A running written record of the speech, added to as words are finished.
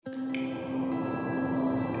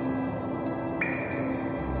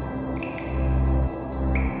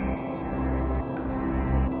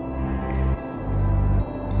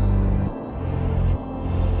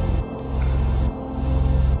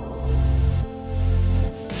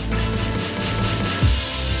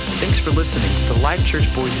for listening to the Life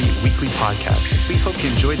Church Boise weekly podcast. We hope you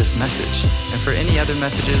enjoy this message. And for any other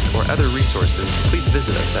messages or other resources, please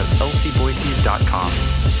visit us at lcboise.com.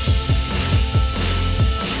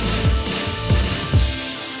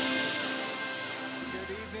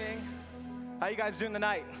 Good evening. How you guys doing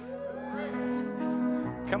tonight?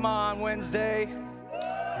 Come on, Wednesday. You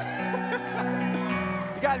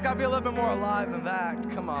guys got to be a little bit more alive than that.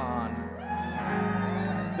 Come on.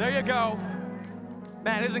 There you go.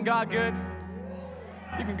 Man, isn't God good?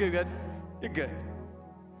 You can do good. You're good.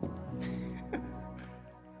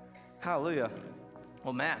 Hallelujah.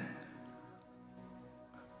 Well, man,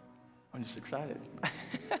 I'm just excited.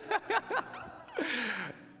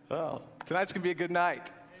 Oh, tonight's going to be a good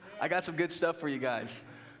night. I got some good stuff for you guys.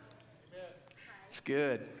 It's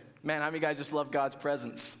good. Man, how many of you guys just love God's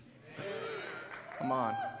presence? Come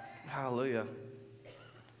on. Hallelujah.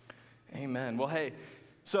 Amen. Well, hey,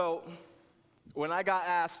 so when I got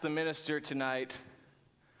asked to minister tonight,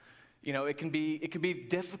 you know, it can be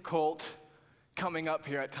difficult coming up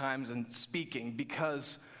here at times and speaking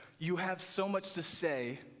because you have so much to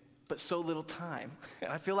say, but so little time.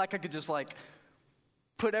 And I feel like I could just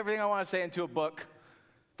put everything I want to say into a book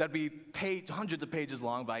that'd be hundreds of pages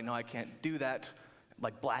long, but I know I can't do that,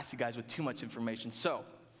 blast you guys with too much information. So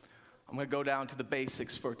I'm going to go down to the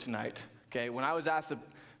basics for tonight, okay? When I was asked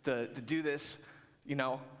to do this, you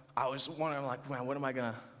know, I was wondering,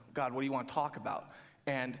 man, God, what do you want to talk about?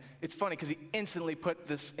 And it's funny because he instantly put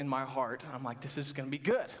this in my heart. I'm like, this is going to be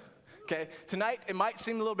good, okay? Tonight, it might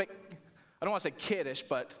seem a little bit, I don't want to say kiddish,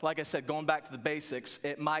 but like I said, going back to the basics,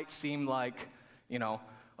 it might seem like, you know,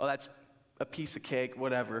 oh, that's a piece of cake,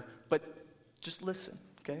 whatever. But just listen,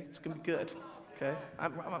 okay? It's going to be good, okay?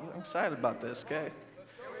 I'm excited about this, okay?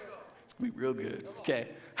 It's going to be real good, okay?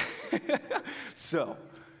 So,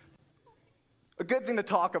 a good thing to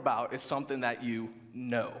talk about is something that you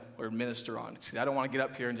know or minister on. I don't want to get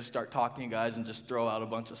up here and just start talking to you guys and just throw out a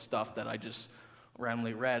bunch of stuff that I just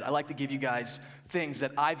randomly read. I like to give you guys things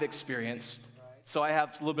that I've experienced, so I have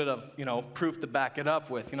a little bit of, you know, proof to back it up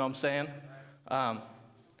with, you know what I'm saying?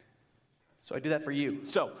 So I do that for you.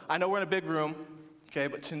 So I know we're in a big room, okay,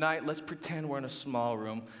 but tonight let's pretend we're in a small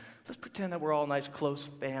room. Let's pretend that we're all a nice, close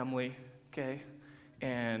family, okay,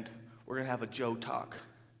 and we're going to have a Joe talk.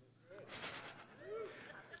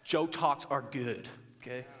 Joe talks are good,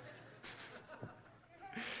 okay?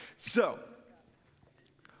 So,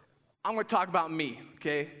 I'm going to talk about me,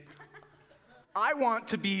 okay? I want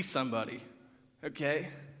to be somebody, okay?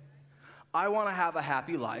 I want to have a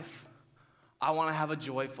happy life. I want to have a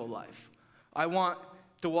joyful life. I want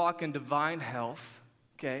to walk in divine health,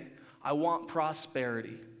 okay? I want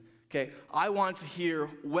prosperity, okay? I want to hear,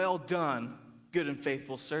 well done, good and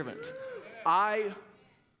faithful servant. I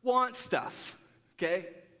want stuff, okay?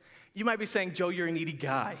 You might be saying, Joe, you're a needy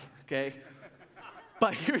guy, okay?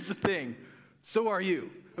 But here's the thing. So are you,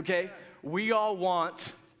 okay? We all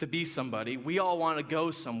want to be somebody. We all want to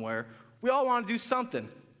go somewhere. We all want to do something.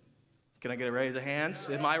 Can I get a raise of hands?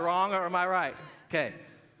 Am I wrong or am I right? Okay.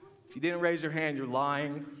 If you didn't raise your hand, you're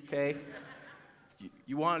lying, okay?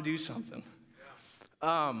 You want to do something.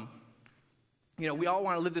 You know, we all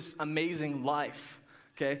want to live this amazing life,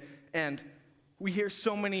 okay? And we hear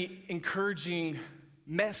so many encouraging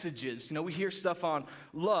messages. You know, we hear stuff on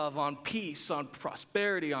love, on peace, on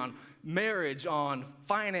prosperity, on marriage, on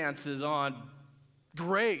finances, on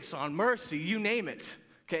grace, on mercy, you name it,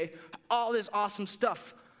 okay? All this awesome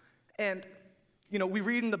stuff. And, you know, we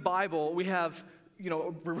read in the Bible, we have, you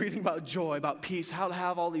know, we're reading about joy, about peace, how to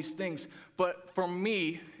have all these things. But for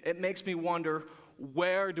me, it makes me wonder,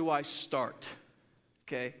 where do I start,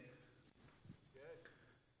 okay?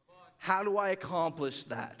 How do I accomplish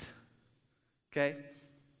that, okay?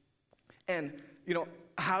 And, you know,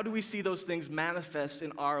 how do we see those things manifest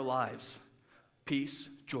in our lives? Peace,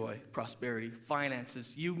 joy, prosperity,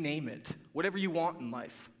 finances, you name it. Whatever you want in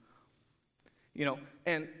life. You know,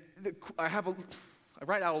 and I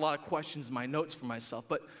write out a lot of questions in my notes for myself.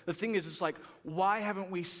 But the thing is, it's like, why haven't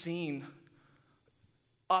we seen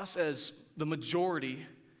us as the majority,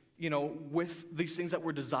 you know, with these things that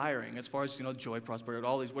we're desiring as far as, you know, joy, prosperity,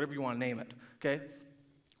 all these, whatever you want to name it, okay?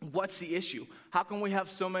 What's the issue? How can we have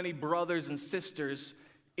so many brothers and sisters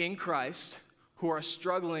in Christ who are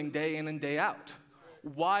struggling day in and day out?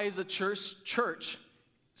 Why is the church,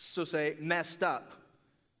 so say, messed up?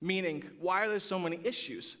 Meaning, why are there so many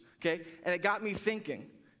issues? Okay? And it got me thinking,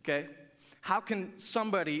 okay? How can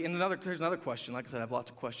somebody, here's another question, like I said, I have lots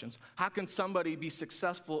of questions. How can somebody be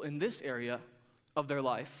successful in this area of their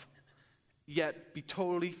life, yet be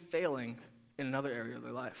totally failing in another area of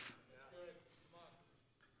their life?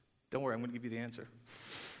 Don't worry, I'm going to give you the answer.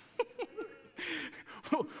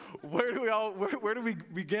 where do we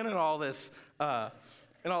begin in all this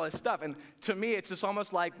stuff? And to me, it's just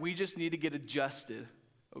almost like we just need to get adjusted,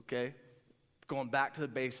 okay? Going back to the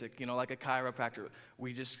basic, like a chiropractor.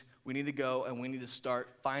 We need to go and we need to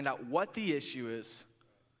find out what the issue is,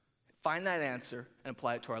 find that answer, and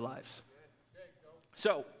apply it to our lives.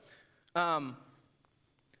 So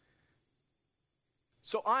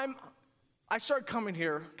I started coming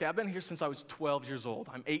here, okay, I've been here since I was 12 years old.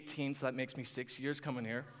 I'm 18, so that makes me 6 years coming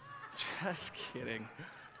here. Just kidding.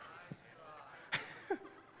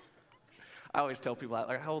 I always tell people,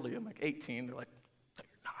 like, how old are you? I'm like, 18. They're like, no,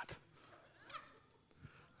 you're not.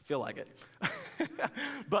 I feel like it.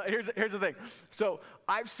 But here's the thing. So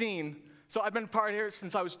I've been part here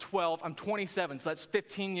since I was 12. I'm 27, so that's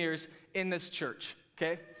 15 years in this church,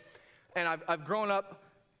 okay? And I've grown up,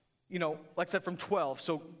 like I said, from 12,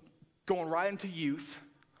 so going right into youth,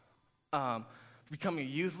 becoming a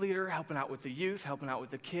youth leader, helping out with the youth, helping out with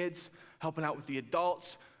the kids, helping out with the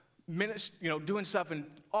adults, doing stuff in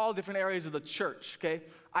all different areas of the church, okay?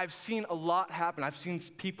 I've seen a lot happen. I've seen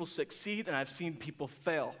people succeed, and I've seen people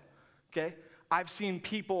fail, okay? I've seen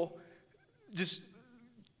people just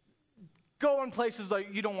go in places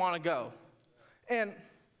that you don't want to go. And,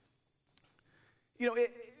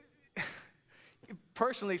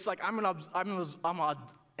 personally, it's like I'm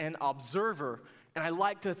an observer, and I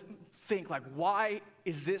like to think, like, why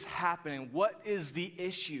is this happening? What is the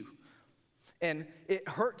issue? And it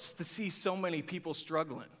hurts to see so many people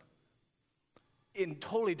struggling in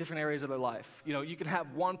totally different areas of their life. You can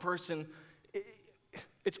have one person,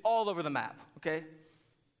 it's all over the map, okay?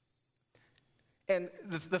 And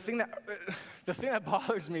the thing that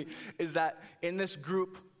bothers me is that in this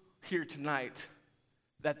group here tonight,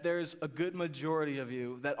 that there's a good majority of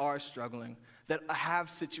you that are struggling, that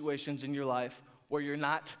have situations in your life where you're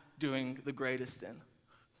not doing the greatest in.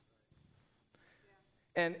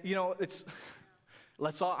 And,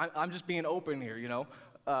 I'm just being open here,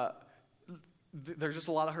 there's just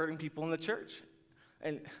a lot of hurting people in the church.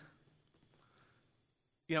 And,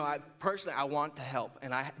 I want to help,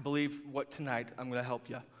 and I believe tonight I'm going to help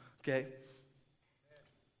you, okay?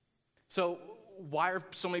 So why are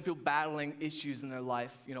so many people battling issues in their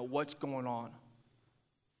life? What's going on?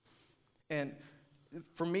 And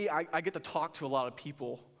for me, I get to talk to a lot of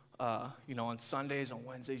people, on Sundays, on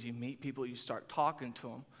Wednesdays, you meet people, you start talking to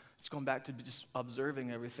them. It's going back to just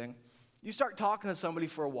observing everything. You start talking to somebody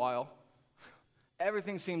for a while,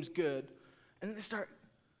 everything seems good, and then they start,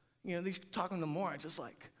 they talking to them more, it's just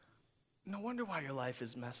like, no wonder why your life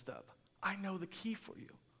is messed up. I know the key for you.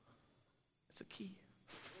 It's a key,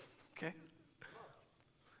 okay?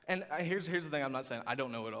 And here's the thing, I'm not saying I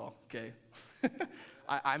don't know it all, okay?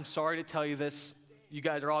 I'm sorry to tell you this. You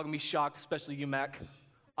guys are all going to be shocked, especially you, Mac.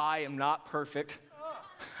 I am not perfect,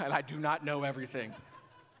 and I do not know everything.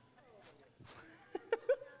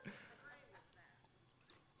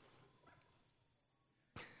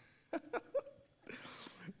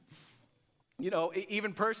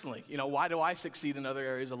 Even personally, why do I succeed in other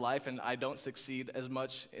areas of life and I don't succeed as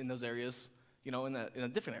much in those areas, in a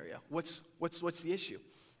different area? What's the issue?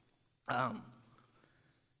 And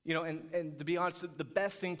to be honest, the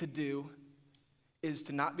best thing to do is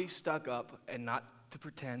to not be stuck up and not to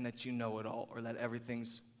pretend that you know it all or that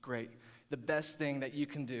everything's great. The best thing that you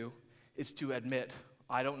can do is to admit,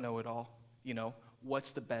 I don't know it all.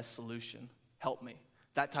 What's the best solution? Help me.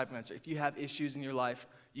 That type of answer. If you have issues in your life,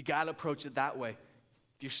 you got to approach it that way.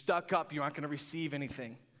 If you're stuck up, you aren't going to receive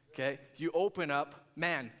anything, okay? If you open up,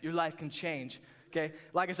 man, your life can change, okay?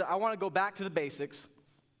 Like I said, I want to go back to the basics,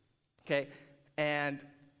 okay? And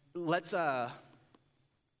let's, like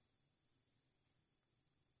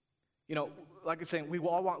I said, we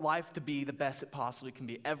all want life to be the best it possibly can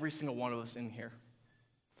be, every single one of us in here.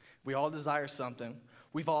 We all desire something.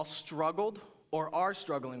 We've all struggled or are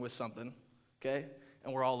struggling with something, okay?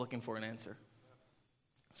 And we're all looking for an answer.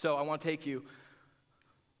 So I want to take you,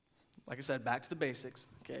 like I said, back to the basics,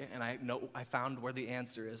 okay? And I found where the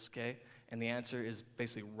answer is, okay? And the answer is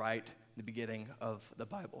basically right in the beginning of the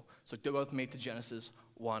Bible. So go with me to Genesis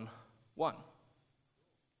 1:1.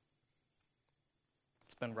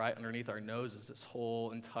 It's been right underneath our noses this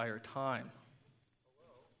whole entire time.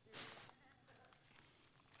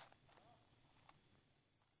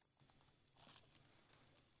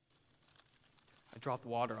 I dropped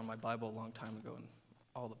water on my Bible a long time ago, and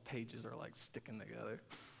all the pages are like sticking together.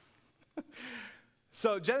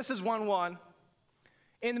 So Genesis 1:1,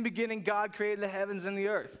 in the beginning God created the heavens and the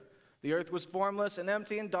earth. The earth was formless and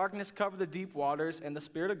empty, and darkness covered the deep waters, and the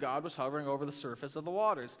Spirit of God was hovering over the surface of the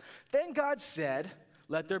waters. Then God said,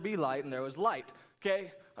 let there be light, and there was light.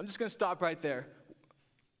 Okay, I'm just going to stop right there.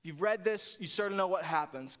 If you've read this, you sort of know what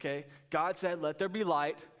happens, okay? God said, let there be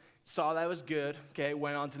light, saw that was good, okay?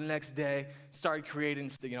 Went on to the next day, started creating,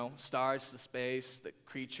 stars, the space, the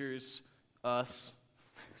creatures, us,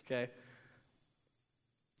 okay?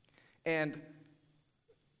 And,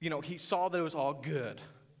 he saw that it was all good.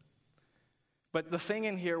 But the thing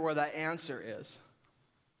in here where that answer is,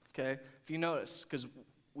 okay, if you notice, because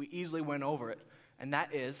we easily went over it, and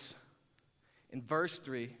that is in verse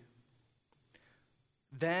 3,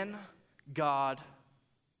 then God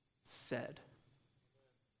said.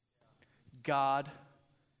 God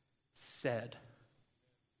said.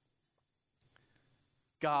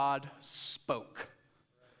 God spoke.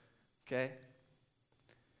 Okay?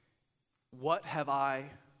 What have I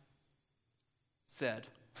said?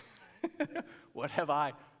 What have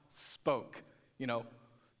I spoke?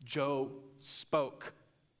 Joe spoke.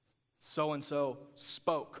 So-and-so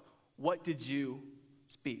spoke. What did you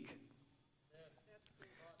speak?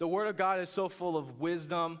 The Word of God is so full of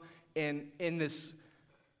wisdom in this,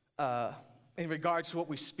 in regards to what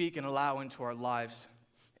we speak and allow into our lives.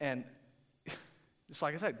 And just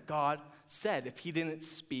like I said, God said if he didn't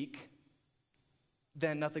speak,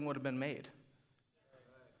 then nothing would have been made.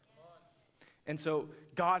 And so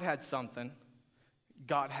God had something.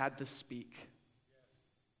 God had to speak.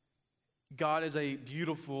 God is a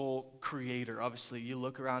beautiful creator. Obviously, you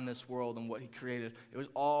look around this world and what he created, it was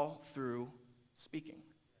all through speaking.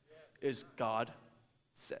 Is God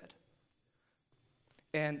said.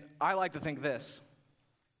 And I like to think this.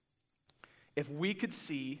 If we could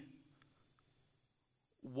see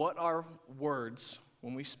what our words,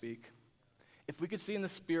 when we speak, if we could see in the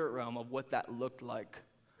spirit realm of what that looked like,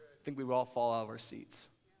 I think we would all fall out of our seats.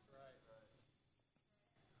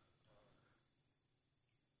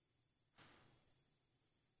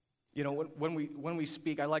 When we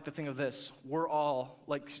speak, I like to think of this. We're all,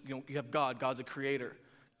 you have God. God's a creator.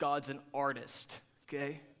 God's an artist,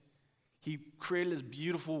 okay? He created this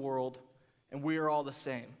beautiful world, and we are all the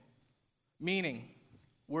same. Meaning,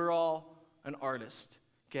 we're all an artist,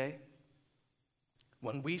 okay?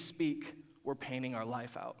 When we speak, we're painting our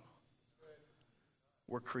life out.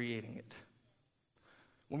 We're creating it.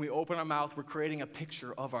 When we open our mouth, we're creating a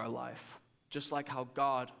picture of our life, just like how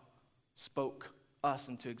God spoke us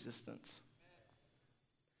into existence.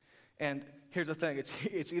 And here's the thing,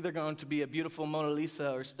 it's either going to be a beautiful Mona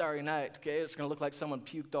Lisa or Starry Night, okay? It's going to look like someone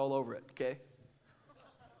puked all over it, okay?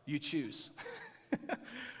 You choose.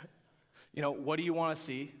 What do you want to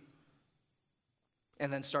see?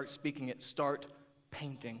 And then start speaking it. Start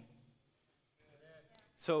painting.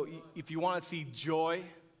 So if you want to see joy,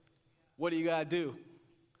 what do you got to do?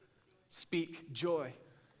 Speak joy.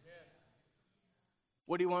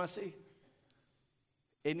 What do you want to see?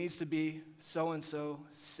 It needs to be so-and-so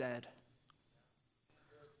said.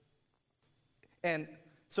 And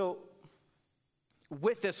so,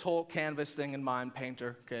 with this whole canvas thing in mind,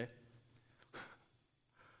 painter, okay,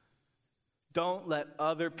 don't let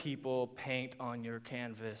other people paint on your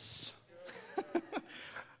canvas.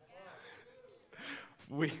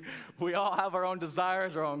 We all have our own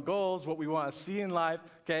desires, our own goals, what we want to see in life,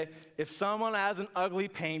 okay? If someone has an ugly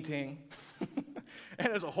painting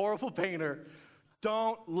and is a horrible painter,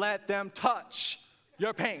 don't let them touch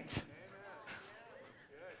your paint.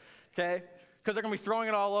 Okay? Because they're going to be throwing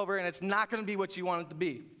it all over, and it's not going to be what you want it to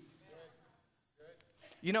be.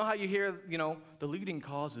 You know how you hear, the leading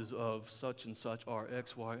causes of such and such are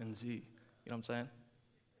X, Y, and Z. You know what I'm saying?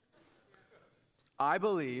 I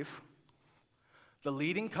believe the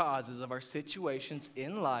leading causes of our situations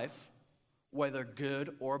in life, whether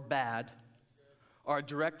good or bad, are a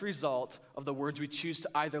direct result of the words we choose to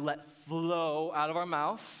either let flow out of our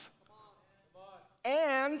mouth,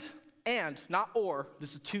 and, not or,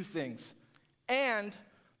 this is two things, and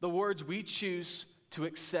the words we choose to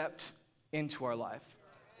accept into our life.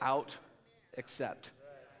 Out, accept.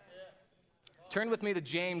 Turn with me to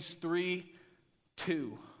James 3:2.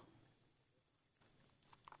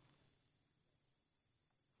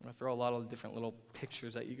 I'm going to throw a lot of different little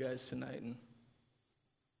pictures at you guys tonight, and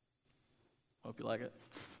hope you like it.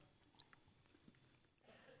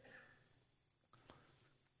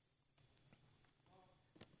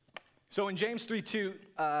 So in James 3:2,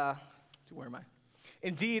 where am I?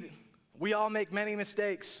 Indeed, we all make many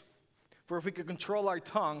mistakes. For if we could control our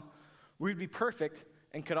tongue, we'd be perfect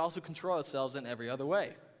and could also control ourselves in every other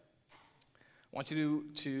way. I want you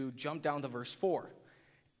to jump down to verse 4.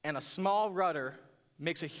 And a small rudder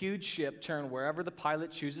makes a huge ship turn wherever the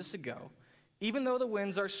pilot chooses to go, even though the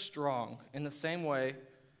winds are strong. In the same way,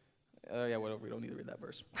 whatever, we don't need to read that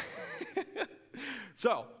verse.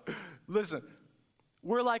 So, listen,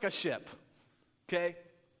 we're like a ship, okay?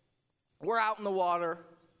 We're out in the water,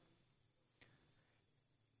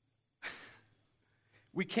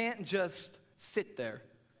 We can't just sit there,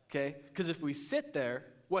 okay? Because if we sit there,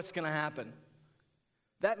 what's going to happen?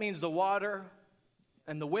 That means the water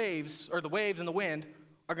and the waves, or the waves and the wind,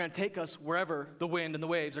 are going to take us wherever the wind and the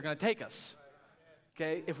waves are going to take us,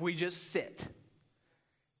 okay? If we just sit.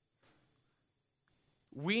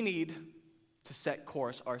 We need to set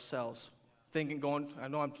course ourselves. I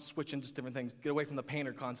know I'm switching just different things. Get away from the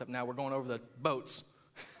painter concept now. We're going over the boats.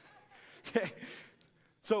 Okay?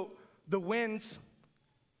 So the winds,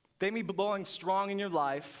 they may be blowing strong in your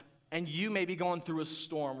life, and you may be going through a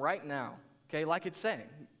storm right now. Okay? Like it's saying,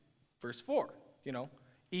 verse 4,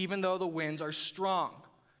 even though the winds are strong.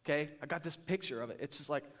 Okay? I got this picture of it. It's just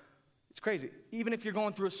like, it's crazy. Even if you're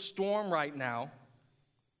going through a storm right now,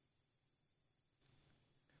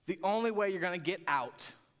 the only way you're going to get out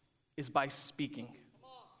is by speaking.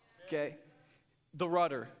 Okay? The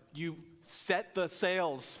rudder. You set the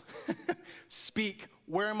sails. Speak.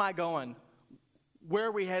 Where am I going? Where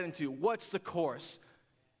are we heading to? What's the course?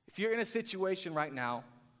 If you're in a situation right now,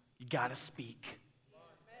 you got to speak.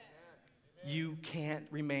 You can't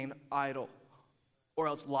remain idle, or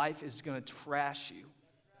else life is going to trash you.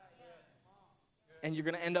 And you're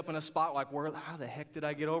going to end up in a spot like, how the heck did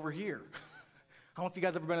I get over here? I don't know if you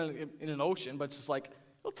guys have ever been in an ocean, but it's just like,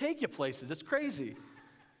 it'll take you places. It's crazy.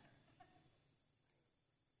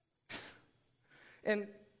 And,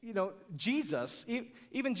 Jesus,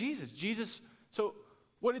 even Jesus, so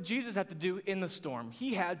what did Jesus have to do in the storm?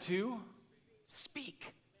 He had to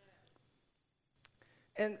speak.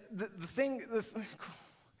 And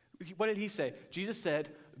what did he say? Jesus said,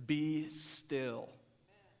 be still.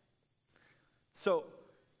 So,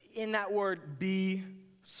 in that word, be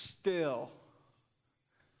still.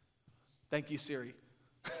 Thank you, Siri.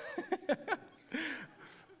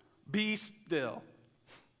 Be still.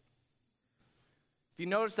 If you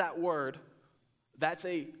notice that word, that's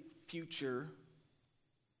a future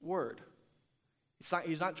word.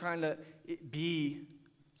 He's not trying to be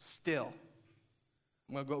still.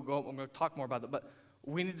 I'm going to talk more about that, but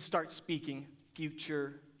we need to start speaking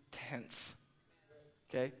future tense.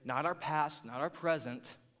 Okay? Not our past, not our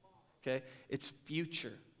present. Okay? It's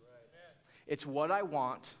future. It's what I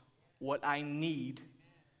want, what I need.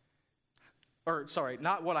 Or, sorry,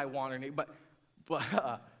 not what I want or need, but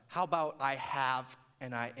how about I have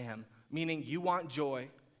and I am? Meaning you want joy.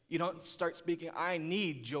 You don't start speaking, I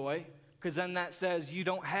need joy, because then that says you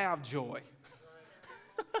don't have joy.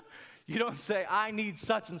 You don't say, I need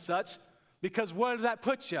such and such, because what does that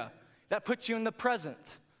put you? That puts you in the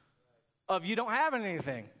present of you don't have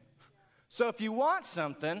anything. So if you want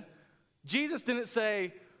something, Jesus didn't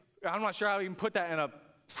say, I'm not sure how to even put that in a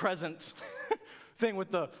present thing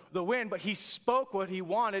with the wind, but he spoke what he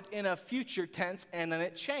wanted in a future tense, and then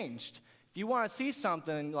it changed. If you want to see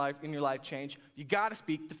something in your life change, you got to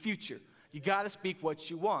speak the future. You got to speak what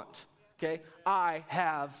you want. Okay? I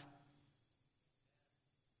have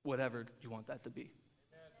whatever you want that to be.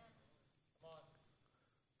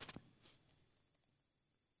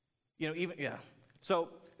 So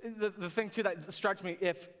the thing too that strikes me,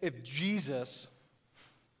 if Jesus,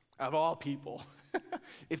 of all people,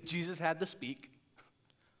 if Jesus had to speak,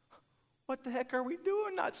 what the heck are we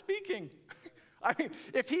doing not speaking? I mean,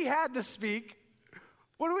 if he had to speak,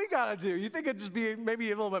 what do we got to do? You think it'd just be maybe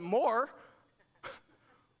a little bit more?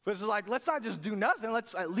 But it's like, let's not just do nothing.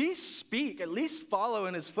 Let's at least speak, at least follow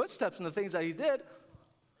in his footsteps and the things that he did.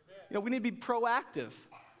 We need to be proactive.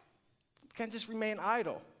 We can't just remain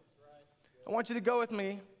idle. I want you to go with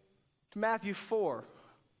me to Matthew 4,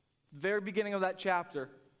 the very beginning of that chapter.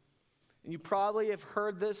 And you probably have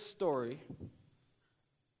heard this story.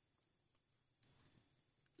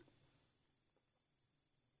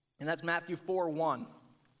 And that's Matthew 4:1.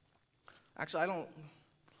 Actually,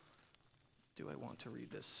 do I want to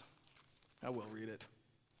read this? I will read it.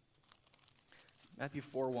 Matthew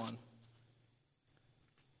 4:1.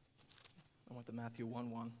 I want the Matthew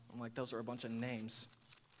 1:1. I'm like, those are a bunch of names.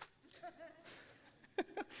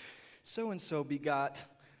 So-and-so begot.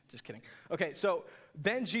 Just kidding. Okay, so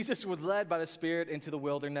then Jesus was led by the Spirit into the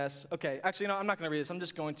wilderness. Okay, actually, no, I'm not going to read this. I'm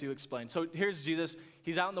just going to explain. So here's Jesus.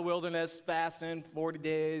 He's out in the wilderness, fasting, 40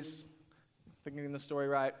 days. Thinking the story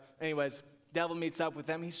right. Anyways, devil meets up with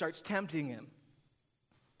him. He starts tempting him.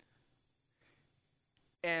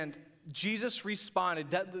 And Jesus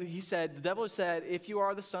responded. The devil said, if you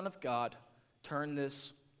are the Son of God, turn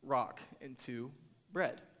this rock into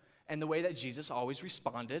bread. And the way that Jesus always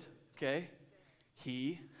responded, okay,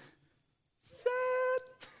 he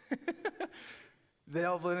said, the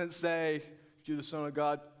devil didn't say, if you're the Son of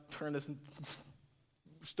God, turn this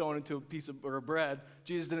stone into a piece of or bread.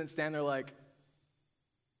 Jesus didn't stand there like,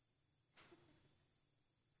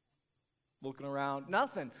 looking around,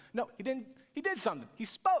 nothing. No, he didn't. He did something. He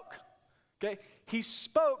spoke. Okay? He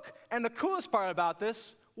spoke, and the coolest part about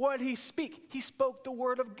this, what did he speak? He spoke the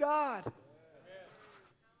word of God.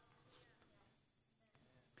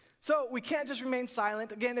 So we can't just remain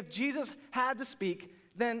silent. Again, if Jesus had to speak,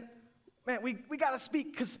 then, man, we got to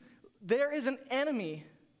speak, because there is an enemy.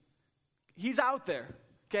 He's out there,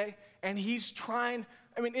 okay? And he's trying,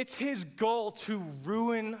 it's his goal to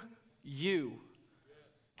ruin you,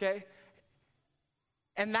 okay?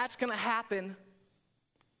 And that's going to happen.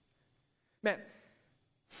 Man,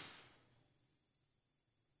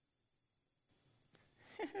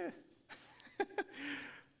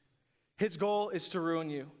 his goal is to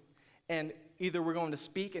ruin you. And either we're going to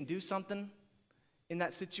speak and do something in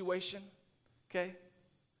that situation, okay?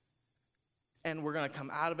 And we're going to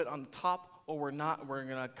come out of it on the top, or we're not. We're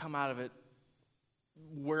going to come out of it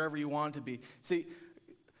wherever you want it to be. See,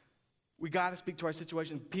 we got to speak to our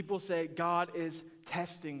situation. People say, God is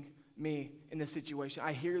testing me in this situation.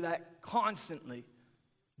 I hear that constantly.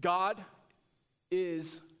 God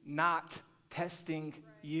is not testing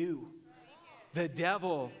you. The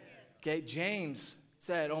devil, okay, James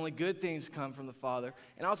said only good things come from the Father.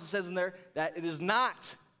 And also says in there that it is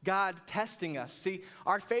not God testing us. See,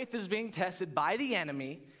 our faith is being tested by the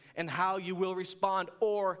enemy and how you will respond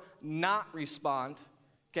or not respond,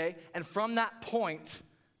 okay? And from that point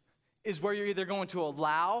is where you're either going to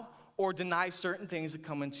allow or deny certain things that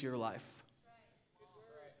come into your life.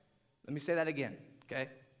 Let me say that again, okay?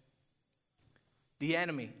 The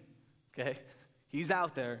enemy, okay? He's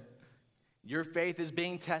out there. Your faith is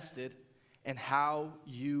being tested, and how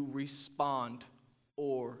you respond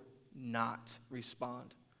or not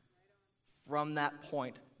respond. From that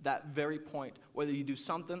point, that very point, whether you do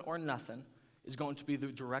something or nothing, is going to be the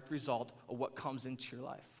direct result of what comes into your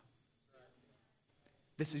life.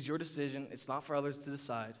 This is your decision. It's not for others to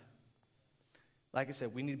decide. Like I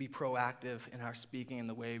said, we need to be proactive in our speaking and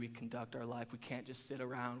the way we conduct our life. We can't just sit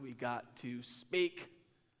around. We got to speak.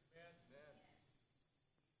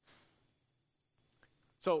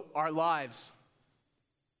 So our lives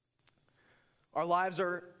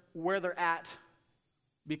are where they're at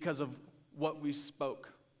because of what we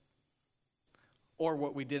spoke or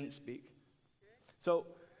what we didn't speak. So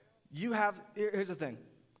here's the thing.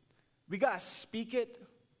 We got to speak it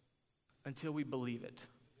until we believe it.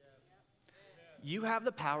 You have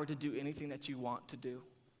the power to do anything that you want to do.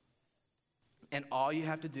 And all you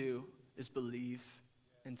have to do is believe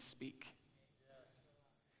and speak.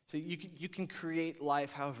 So you can create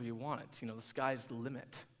life however you want it. The sky's the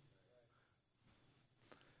limit.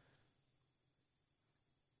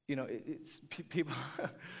 It's people.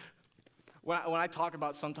 when I talk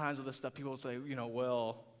about sometimes of this stuff, people will say,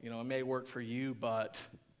 it may work for you, but,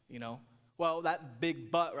 well, that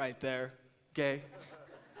big but right there, okay,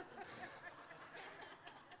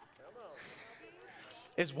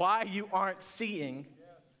 is why you aren't seeing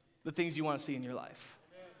the things you want to see in your life.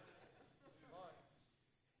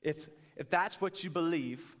 If that's what you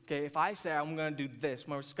believe, okay, if I say I'm going to do this,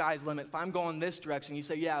 my sky's the limit, if I'm going this direction, you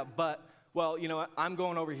say, yeah, but, well, you know what, I'm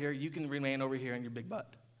going over here, you can remain over here in your big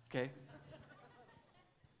butt, okay?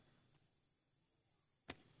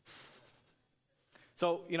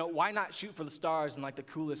 So, why not shoot for the stars and like the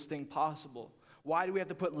coolest thing possible? Why do we have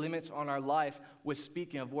to put limits on our life with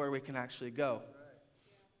speaking of where we can actually go?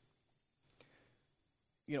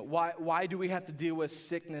 Why do we have to deal with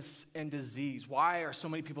sickness and disease? Why are so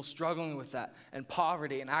many people struggling with that and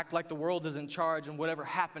poverty and act like the world is in charge and whatever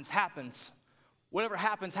happens, happens? Whatever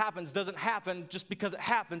happens, happens doesn't happen just because it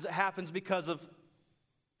happens. It happens because of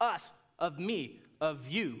us, of me, of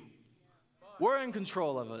you. We're in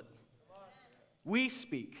control of it. We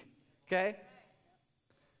speak, okay?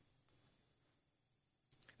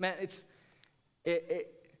 Man,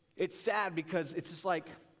 it's sad because it's just like,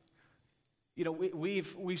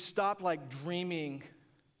 we've stopped like dreaming.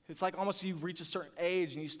 It's like almost you reach a certain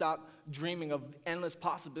age and you stop dreaming of endless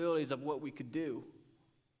possibilities of what we could do.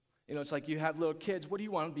 It's like you have little kids. What do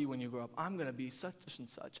you want to be when you grow up? I'm going to be such and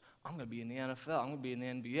such. I'm going to be in the NFL. I'm going to be in the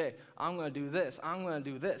NBA. I'm going to do this. I'm going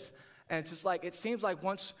to do this. And it's just like, it seems like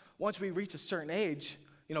once we reach a certain age,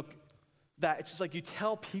 that it's just like you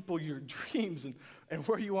tell people your dreams and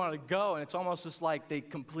where you want to go. And it's almost just like they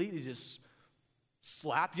completely just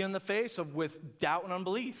slap you in the face with doubt and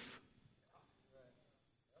unbelief.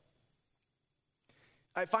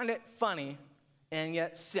 I find it funny and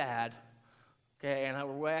yet sad, okay, and the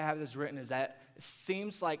way I have this written is that it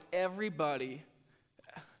seems like everybody,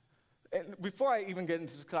 and before I even get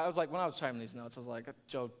into this, I was like, when I was typing these notes, I was like,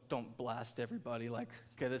 Joe, don't blast everybody, like,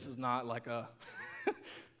 okay, this is not like a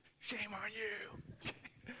shame on you.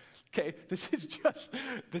 Okay, this is just,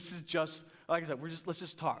 like I said, let's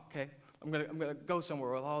just talk, okay? I'm gonna go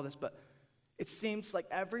somewhere with all this, but it seems like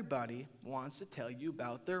everybody wants to tell you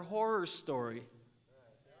about their horror story.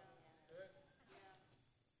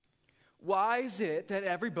 Why is it that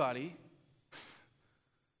everybody,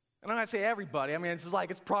 and I'm not say everybody, I mean, it's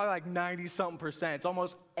probably like 90-something%, it's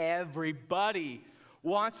almost everybody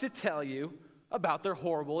wants to tell you about their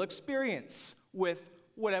horrible experience with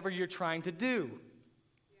whatever you're trying to do.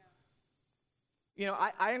 You know,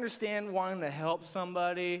 I understand wanting to help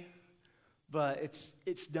somebody, but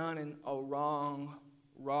it's done in a wrong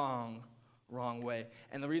way.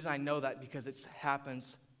 And the reason I know that because it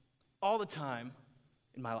happens all the time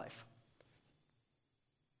in my life.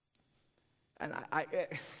 And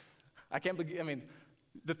I can't believe, I mean,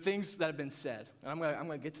 the things that have been said, and I'm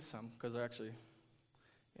gonna get to some because they're actually,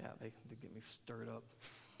 they get me stirred up.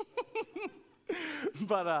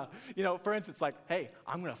 But, you know, for instance, like, hey,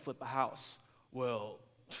 I'm going to flip a house. Well,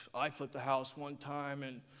 I flipped a house one time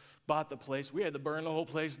and bought the place. We had to burn the whole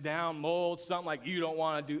place down, mold, something like you don't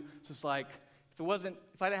want to do. It's just like,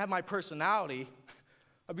 if I didn't have my personality,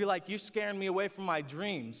 I'd be like, you scaring me away from my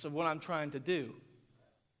dreams of what I'm trying to do.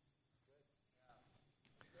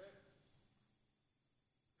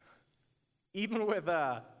 Even with,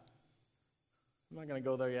 I'm not going to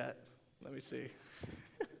go there yet. Let me see.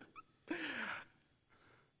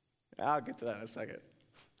 I'll get to that in a second.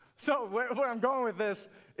 So where I'm going with this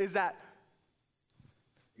is that,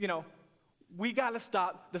 you know, we got to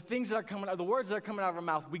stop the things that are coming out, the words that are coming out of our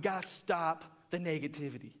mouth. We got to stop the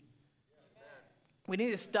negativity. We need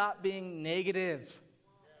to stop being negative.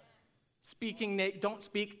 Don't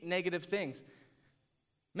speak negative things.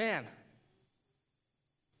 Man,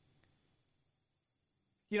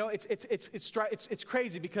 you know, it's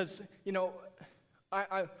crazy because, you know,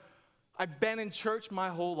 I've been in church my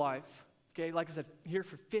whole life, okay? Like I said, here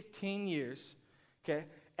for 15 years, okay?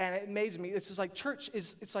 And it amazes me. It's just like church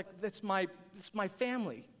it's my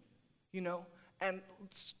family, you know? And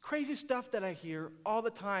it's crazy stuff that I hear all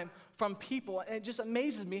the time from people, and it just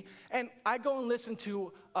amazes me. And I go and listen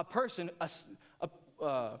to a person, a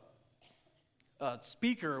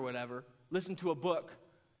speaker or whatever, listen to a book.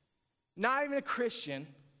 Not even a Christian.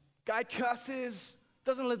 Guy cusses,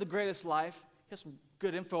 doesn't live the greatest life. He has some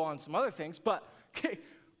good info on some other things, but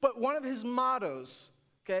one of his mottos,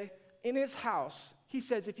 okay, in his house, he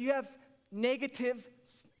says, if you have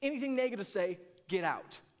anything negative to say, get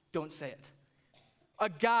out. Don't say it. A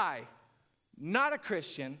guy, not a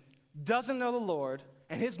Christian, doesn't know the Lord,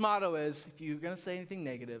 and his motto is, if you're going to say anything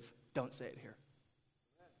negative, don't say it here.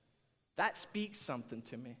 That speaks something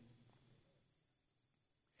to me.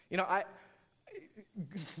 You know,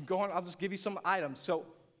 I'll just give you some items. So,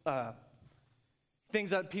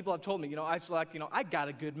 things that people have told me, you know, I got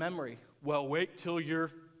a good memory. Well, wait till you're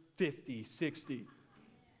 50, 60.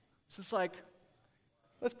 It's just like,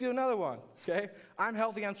 let's do another one, okay? I'm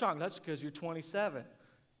healthy, I'm strong. That's because you're 27.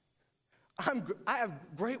 I have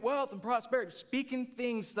great wealth and prosperity, speaking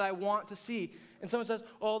things that I want to see. And someone says,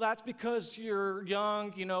 oh, that's because you're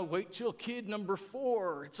young, you know, wait till kid number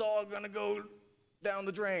 4. It's all going to go down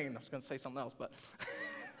the drain. I was going to say something else, but...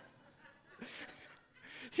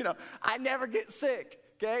 You know, I never get sick,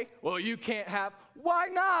 okay? Well, you can't have. Why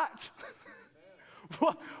not?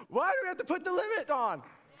 Why do we have to put the limit on?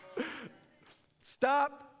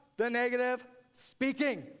 Stop the negative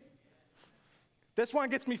speaking. This one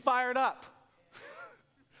gets me fired up.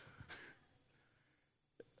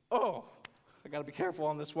 Oh, I got to be careful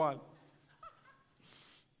on this one.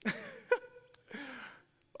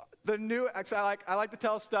 Actually, I like to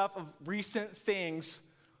tell stuff of recent things,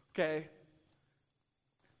 okay?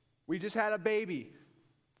 We just had a baby,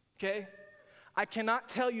 okay? I cannot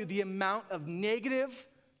tell you the amount of negative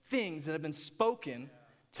things that have been spoken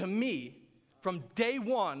to me from day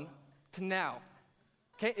one to now,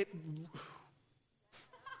 okay?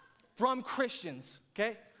 From Christians,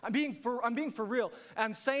 okay? I'm being for real.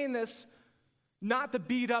 I'm saying this not to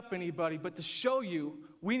beat up anybody, but to show you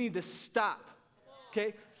we need to stop,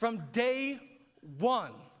 okay? From day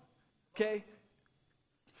one, okay?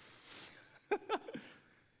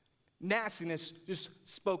 Nastiness just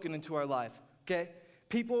spoken into our life, okay?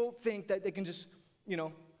 People think that they can just, you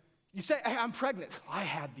know, you say, hey, I'm pregnant. I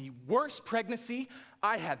had the worst pregnancy.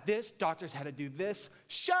 I had this. Doctors had to do this.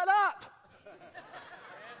 Shut up!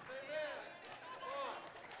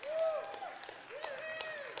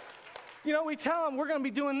 You know, we tell them we're going to be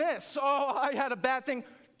doing this. Oh, I had a bad thing.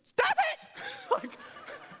 Stop it! Like,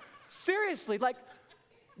 seriously, like,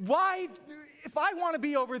 why, if I want to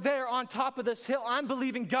be over there on top of this hill, I'm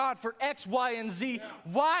believing God for X, Y, and Z.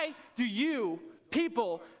 Why do you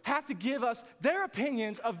people have to give us their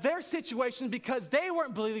opinions of their situations because they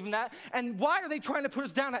weren't believing that. And why are they trying to put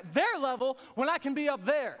us down at their level when I can be up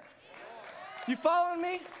there? You following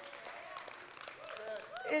me?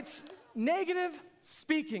 It's negative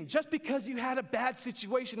speaking. Just because you had a bad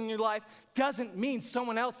situation in your life doesn't mean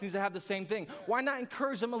someone else needs to have the same thing. Why not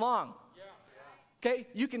encourage them along? Okay,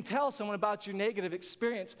 you can tell someone about your negative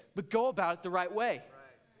experience, but go about it the right way.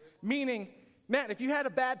 Meaning, man, if you had a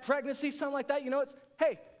bad pregnancy, something like that, it's,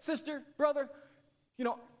 hey, sister, brother,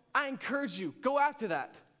 I encourage you, go after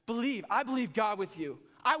that. I believe God with you.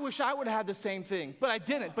 I wish I would have had the same thing, but I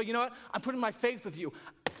didn't. But you know what? I'm putting my faith with you.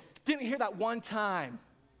 Didn't hear that one time.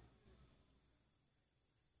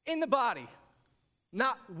 In the body,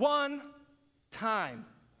 not one time.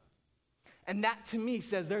 And that to me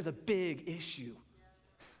says there's a big issue.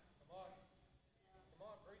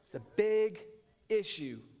 It's a big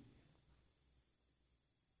issue.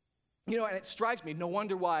 And it strikes me, no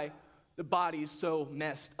wonder why the body is so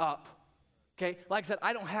messed up. Okay? Like I said,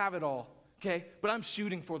 I don't have it all. Okay? But I'm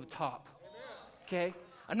shooting for the top. Okay?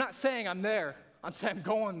 I'm not saying I'm there. I'm saying I'm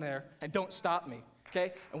going there, and don't stop me.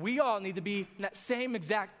 Okay? And we all need to be in that same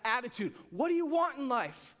exact attitude. What do you want in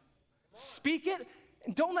life? Speak it,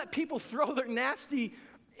 and don't let people throw their nasty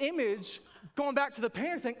image, going back to the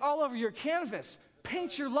parent thing, all over your canvas.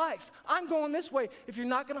 Paint your life. I'm going this way. If you're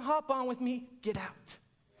not going to hop on with me, get out.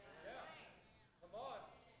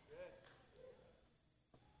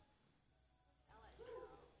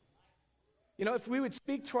 If we would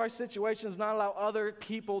speak to our situations, not allow other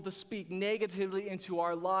people to speak negatively into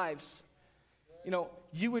our lives,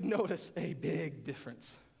 you would notice a big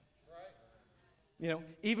difference. You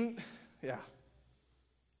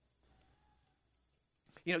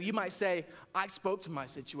might say, I spoke to my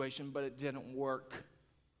situation, but it didn't work.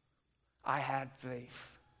 I had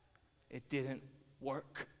faith. It didn't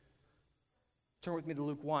work. Turn with me to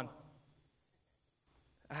Luke 1.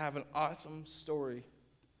 I have an awesome story.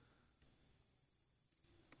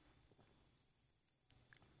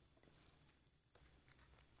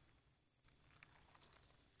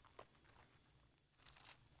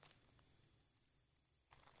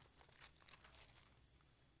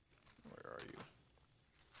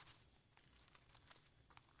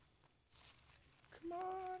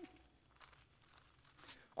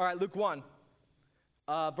 All right, Luke 1,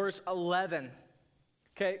 verse 11.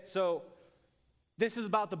 Okay, so this is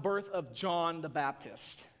about the birth of John the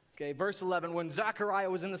Baptist. Okay, verse 11, when Zechariah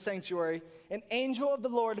was in the sanctuary, an angel of the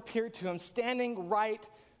Lord appeared to him, standing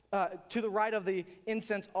to the right of the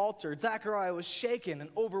incense altar. Zechariah was shaken and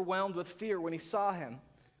overwhelmed with fear when he saw him.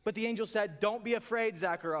 But the angel said, "Don't be afraid,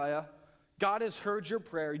 Zechariah. God has heard your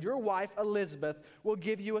prayer. Your wife, Elizabeth, will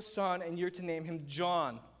give you a son, and you're to name him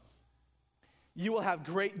John. You will have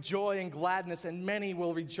great joy and gladness, and many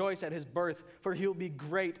will rejoice at his birth, for he will be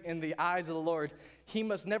great in the eyes of the Lord. He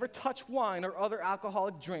must never touch wine or other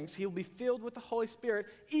alcoholic drinks. He will be filled with the Holy Spirit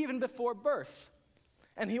even before birth.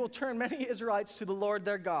 And he will turn many Israelites to the Lord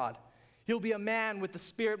their God. He'll be a man with the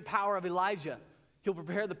spirit and power of Elijah. He'll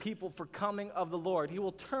prepare the people for coming of the Lord. He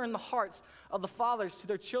will turn the hearts of the fathers to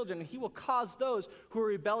their children, and he will cause those who are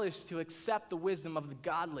rebellious to accept the wisdom of the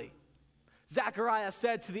godly." Zechariah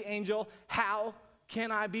said to the angel, "How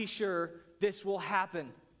can I be sure this will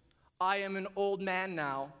happen? I am an old man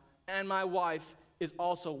now, and my wife is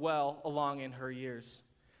also well along in her years."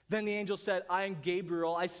 Then the angel said, "I am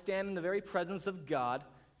Gabriel. I stand in the very presence of God.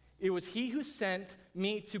 It was he who sent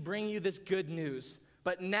me to bring you this good news.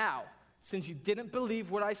 But now, since you didn't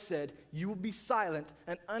believe what I said, you will be silent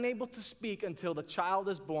and unable to speak until the child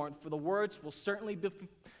is born, for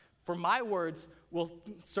my words will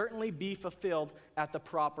certainly be fulfilled at the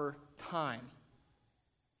proper time."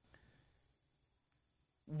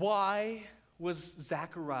 Why was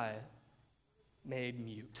Zechariah made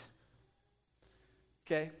mute?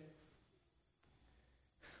 Okay?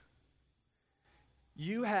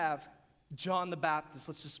 You have John the Baptist.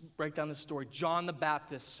 Let's just break down this story. John the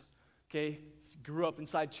Baptist, okay? If you grew up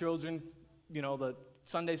inside children, the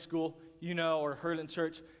Sunday school, or heard it in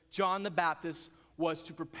church. John the Baptist was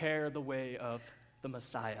to prepare the way of the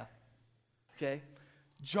Messiah, okay?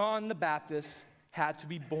 John the Baptist had to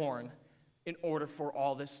be born in order for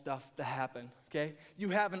all this stuff to happen, okay? You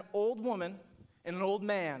have an old woman and an old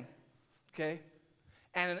man, okay?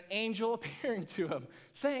 And an angel appearing to him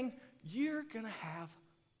saying, "You're going to have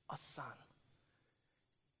a son."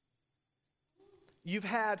 You've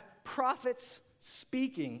had prophets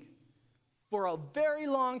speaking for a very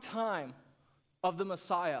long time of the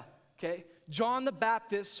Messiah, okay? John the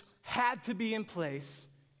Baptist had to be in place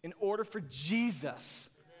in order for Jesus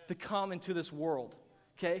to come into this world,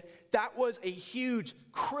 okay? That was a huge,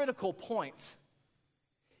 critical point,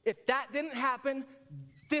 If that didn't happen,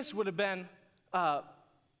 this would have been,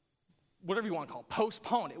 whatever you want to call it,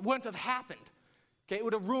 postponed. It wouldn't have happened. Okay, it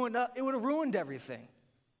would have ruined everything.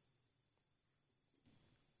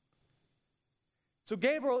 So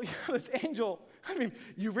Gabriel, this angel,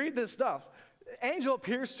 you read this stuff. The angel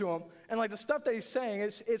appears to him, and like the stuff that he's saying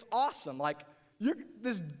is awesome. Like,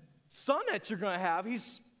 this son that you're going to have,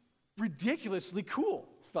 he's ridiculously cool.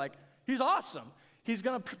 Like, he's awesome. He's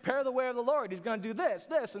going to prepare the way of the Lord. He's going to do this,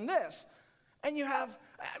 this, and this. And you have,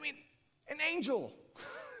 an angel.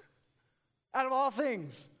 Out of all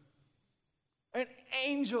things. An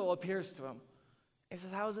angel appears to him. He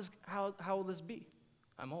says, how will this be?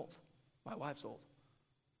 I'm old. My wife's old.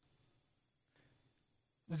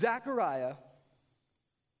 Zechariah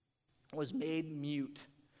was made mute,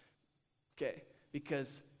 okay,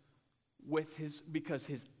 because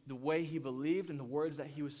the way he believed and the words that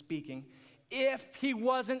he was speaking, if he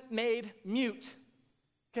wasn't made mute,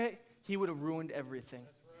 okay, he would have ruined everything.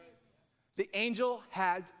 That's right. The angel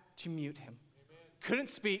had to mute him. Amen. Couldn't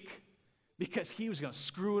speak because he was going to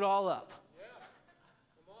screw it all up. Yeah.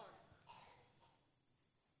 Come on.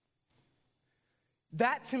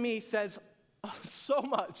 That to me says so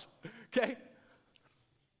much, okay?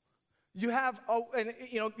 You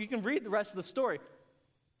can read the rest of the story.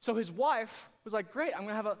 So his wife was like, great, I'm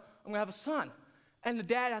gonna have a son. And the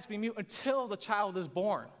dad has to be mute until the child is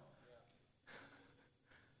born.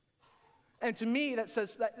 Yeah. And to me, that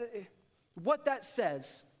says that what that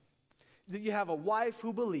says, that you have a wife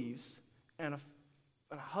who believes and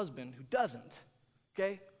a husband who doesn't,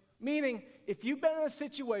 okay? Meaning, if you've been in a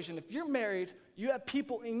situation, if you're married, you have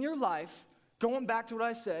people in your life, going back to what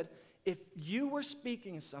I said, if you were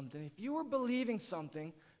speaking something, if you were believing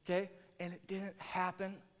something, okay, and it didn't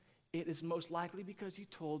happen, it is most likely because you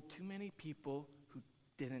told too many people who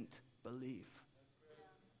didn't believe.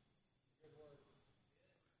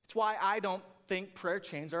 It's why I don't think prayer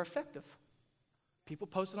chains are effective. People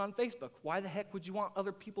post it on Facebook. Why the heck would you want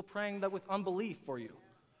other people praying that with unbelief for you?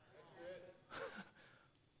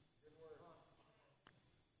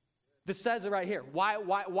 This says it right here.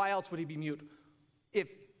 Why else would he be mute?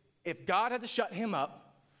 If God had to shut him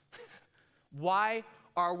up, why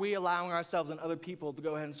are we allowing ourselves and other people to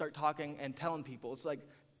go ahead and start talking and telling people? It's like,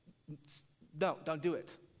 no, don't do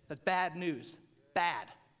it. That's bad news. Bad.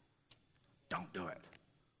 Don't do it.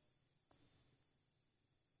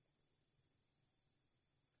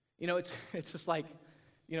 It's just like,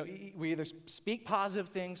 we either speak positive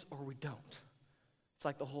things or we don't. It's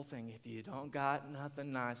like the whole thing. If you don't got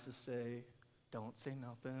nothing nice to say, don't say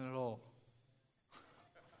nothing at all.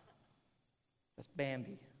 That's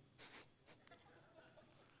Bambi.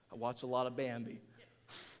 I watch a lot of Bambi.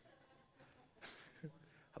 I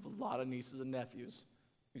have a lot of nieces and nephews.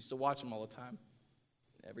 I used to watch them all the time.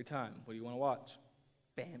 Every time. What do you want to watch?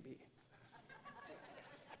 Bambi.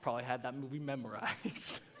 I probably had that movie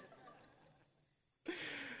memorized.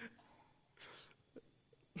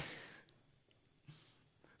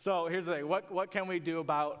 So here's the thing. What can we do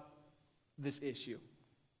about this issue?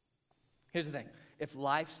 Here's the thing. If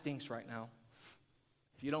life stinks right now,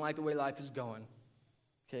 if you don't like the way life is going,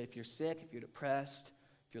 okay, if you're sick, if you're depressed,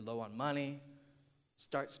 if you're low on money,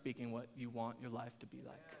 start speaking what you want your life to be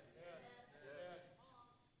like.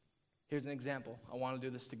 Here's an example. I want to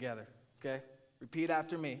do this together, okay? Repeat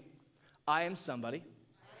after me. I am somebody.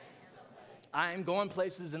 I am going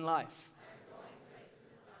places in life.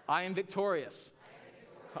 I am victorious.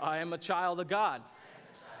 I am a child of God.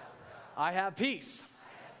 I have peace.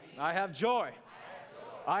 I have joy.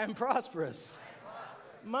 I am prosperous.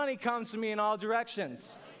 Money comes to me in all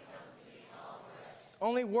directions.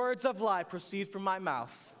 Only words of life proceed from my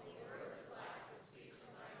mouth.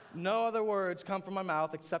 No other words come from my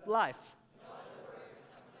mouth except life.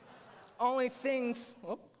 Only things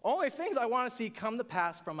I want to see come to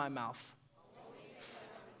pass from my mouth.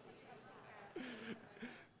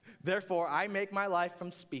 Therefore, I make my life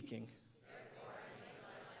from speaking.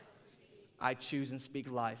 I choose and speak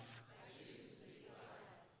life.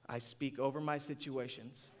 I speak over my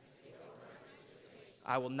situations.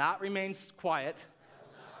 I will not remain quiet.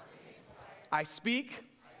 I speak,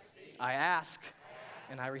 I ask,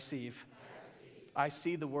 and I receive. I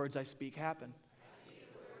see the words I speak happen.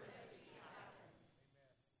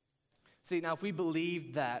 See, now if we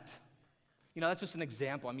believe that, that's just an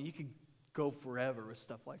example. You could go forever with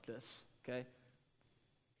stuff like this, okay?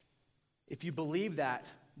 If you believe that,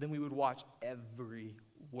 then we would watch every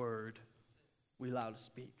word we allow to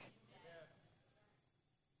speak.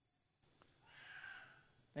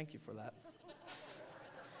 Thank you for that.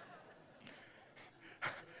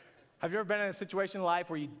 Have you ever been in a situation in life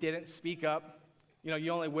where you didn't speak up? You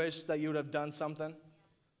only wish that you would have done something?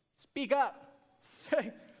 Speak up.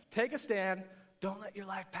 Take a stand. Don't let your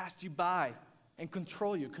life pass you by and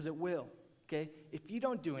control you, because it will. Okay? If you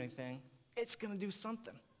don't do anything, it's going to do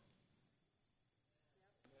something.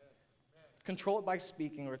 Control it by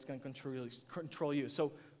speaking, or it's going to control you.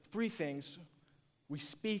 So 3 things. We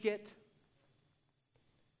speak it,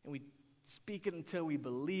 and we speak it until we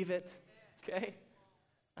believe it. Okay?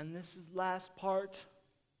 And this is the last part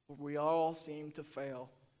where we all seem to fail.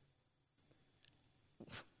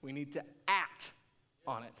 We need to act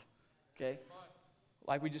on it. Okay?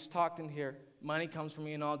 Like we just talked in here, money comes from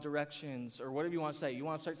me in all directions, or whatever you want to say. You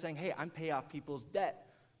want to start saying, hey, I'm pay off people's debt.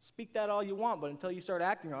 Speak that all you want, but until you start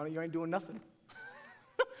acting on it, you ain't doing nothing.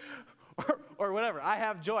 or whatever. I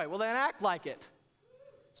have joy. Well, then act like it.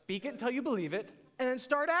 Speak it until you believe it, and then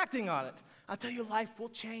start acting on it. I'll tell you, life will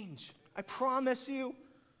change. I promise you.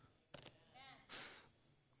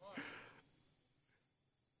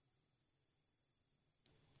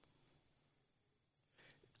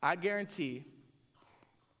 I guarantee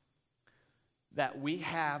that we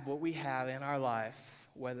have what we have in our life,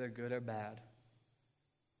 whether good or bad,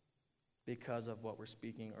 because of what we're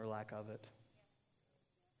speaking or lack of it.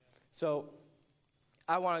 So,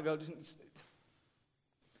 I want to go,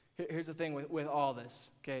 here's the thing with all this,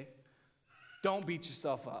 okay? Don't beat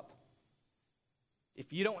yourself up. If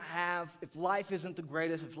life isn't the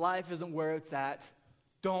greatest, if life isn't where it's at,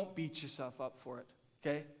 don't beat yourself up for it,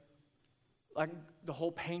 okay? Like the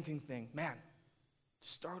whole painting thing, man,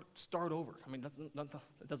 start over. I mean,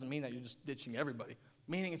 that doesn't mean that you're just ditching everybody.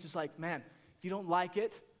 Meaning it's just like, man, if you don't like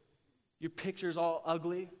it, your picture's all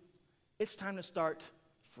ugly, it's time to start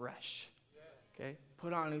fresh, okay?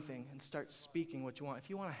 Put on a new thing and start speaking what you want. If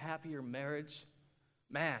you want a happier marriage,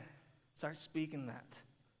 man, start speaking that.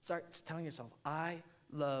 Start telling yourself, I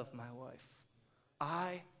love my wife.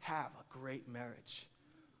 I have a great marriage.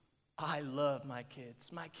 I love my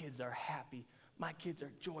kids. My kids are happy. My kids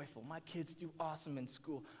are joyful. My kids do awesome in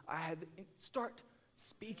school. Start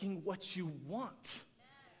speaking what you want.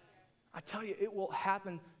 I tell you, it will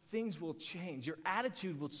happen. Things will change. Your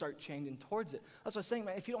attitude will start changing towards it. That's what I'm saying,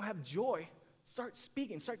 man. If you don't have joy, start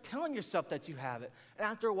speaking. Start telling yourself that you have it. And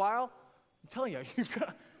after a while, I'm telling you,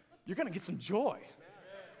 you're gonna get some joy.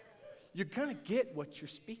 You're going to get what you're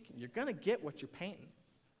speaking. You're going to get what you're painting.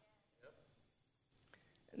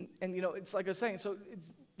 And you know, it's like I was saying, so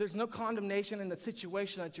there's no condemnation in the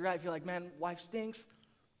situation that you're at. If you're like, man, life stinks.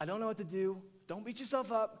 I don't know what to do. Don't beat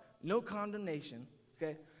yourself up. No condemnation,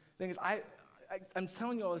 okay? The thing is, I'm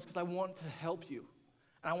telling you all this because I want to help you.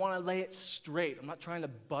 And I want to lay it straight. I'm not trying to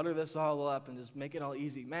butter this all up and just make it all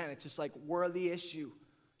easy. Man, it's just like, we're the issue.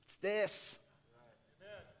 It's this.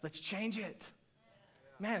 Let's change it.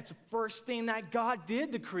 Man, it's the first thing that God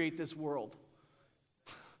did to create this world.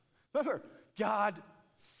 Remember, God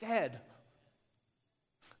said.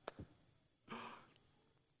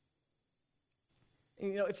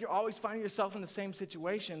 And, you know, if you're always finding yourself in the same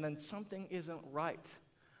situation, then something isn't right.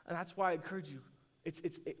 And that's why I encourage you.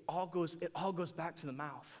 It all goes back to the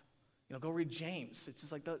mouth. You know, go read James. It's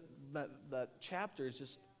just like that chapter is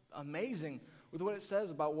just amazing with what it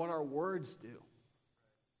says about what our words do.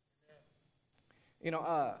 You know,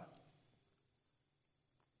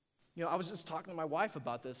 I was just talking to my wife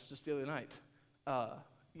about this just the other night.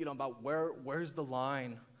 You know, about where's the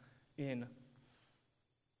line in,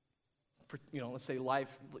 you know, let's say life,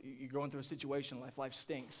 you're going through a situation, life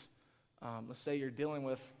stinks. Let's say you're dealing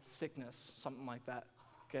with sickness, something like that,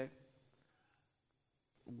 okay?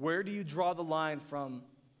 Where do you draw the line from,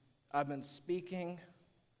 I've been speaking,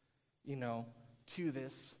 you know, to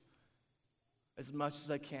this as much as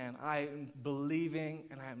I can. I am believing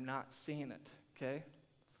and I am not seeing it, okay?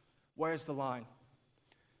 Where's the line?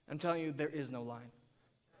 I'm telling you, there is no line,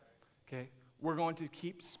 okay? We're going to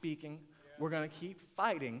keep speaking. We're going to keep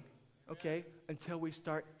fighting, okay, until we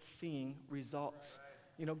start seeing results.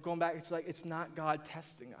 You know, going back, it's like it's not God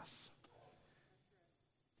testing us.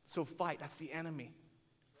 So fight. That's the enemy.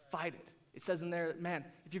 Fight it. It says in there, man,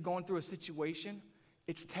 if you're going through a situation,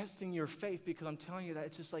 it's testing your faith, because I'm telling you that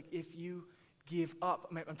it's just like if you give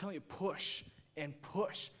up, I'm telling you, push and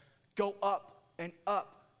push. Go up and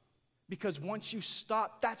up. Because once you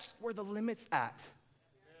stop, that's where the limit's at.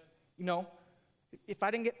 You know, if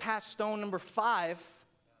I didn't get past stone number 5,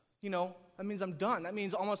 you know, that means I'm done. That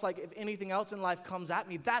means almost like if anything else in life comes at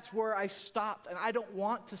me, that's where I stopped. And I don't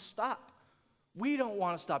want to stop. We don't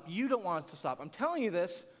want to stop. You don't want us to stop. I'm telling you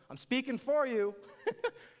this. I'm speaking for you.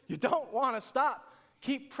 You don't want to stop.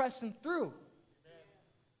 Keep pressing through.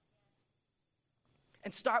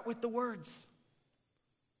 And start with the words.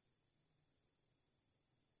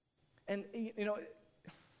 And, you know,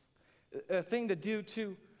 a thing to do,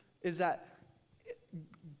 too, is that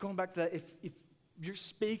going back to that, if you're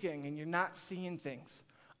speaking and you're not seeing things,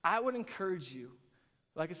 I would encourage you,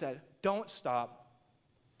 like I said, don't stop.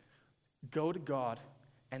 Go to God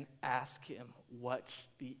and ask him, what's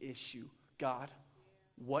the issue? God,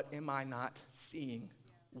 what am I not seeing?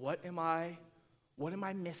 What am I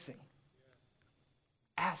missing?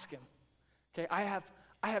 Ask him. Okay, I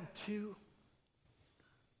have two.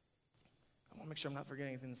 I want to make sure I'm not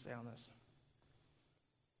forgetting anything to say on this.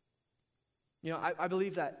 You know, I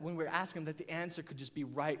believe that when we're asking him, that the answer could just be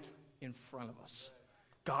right in front of us.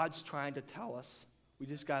 God's trying to tell us. We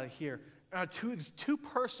just got to hear. Two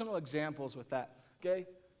personal examples with that, okay?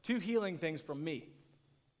 Two healing things from me.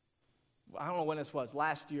 I don't know when this was,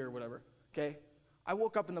 last year or whatever, okay? I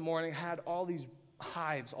woke up in the morning, had all these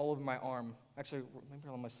hives all over my arm. Actually, maybe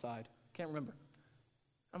on my side. Can't remember.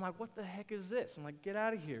 I'm like, what the heck is this? I'm like, get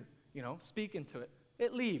out of here. You know, speak into it.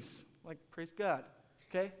 It leaves. I'm like, praise God,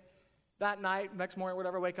 okay? That night, next morning,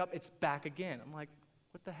 whatever, I wake up, it's back again. I'm like,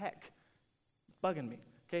 what the heck? Bugging me,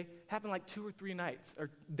 okay? Happened like 2 or 3 nights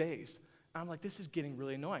or days. I'm like, this is getting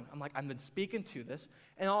really annoying. I'm like, I've been speaking to this.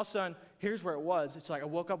 And all of a sudden, here's where it was. It's like I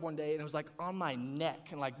woke up one day, and it was like on my neck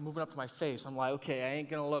and like moving up to my face. I'm like, okay, I ain't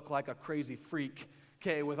going to look like a crazy freak,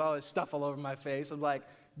 okay, with all this stuff all over my face. I'm like,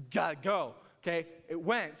 gotta go, okay? It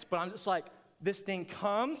went, but I'm just like, this thing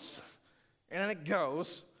comes, and then it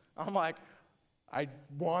goes. I'm like, I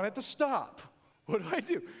want it to stop. What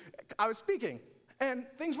do? I was speaking, and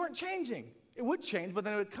things weren't changing. It would change, but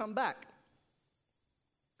then it would come back.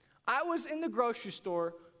 I was in the grocery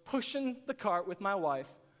store pushing the cart with my wife,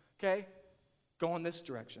 okay, going this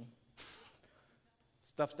direction.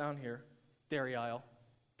 Stuff's down here, dairy aisle,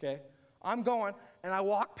 okay. I'm going, and I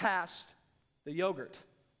walk past the yogurt,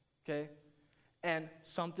 okay, and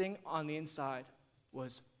something on the inside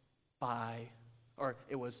was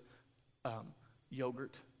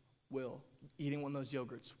yogurt eating one of those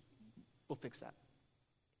yogurts will fix that.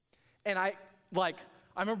 And I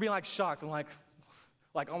remember being like shocked and like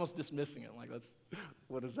almost dismissing it. Like,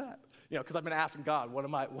 what is that? You know, because I've been asking God,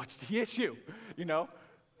 what's the issue? You know?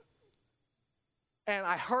 And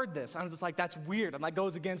I heard this. I'm just like, that's weird. And that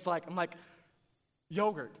goes against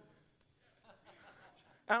yogurt.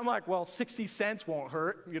 And I'm like, well, 60 cents won't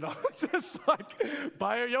hurt, you know? It's just like,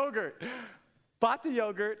 buy a yogurt. Bought the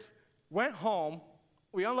yogurt, went home.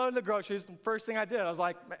 We unloaded the groceries. The first thing I did, I was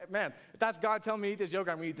like, man, if that's God telling me to eat this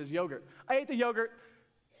yogurt, I'm going to eat this yogurt. I ate the yogurt,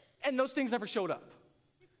 and those things never showed up.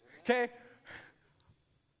 Okay?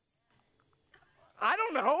 I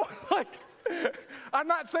don't know. I'm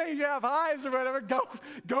not saying you have hives or whatever.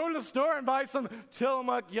 Go to the store and buy some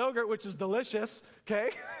Tillamook yogurt, which is delicious.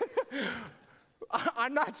 Okay?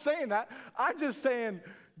 I'm not saying that. I'm just saying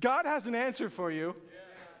God has an answer for you,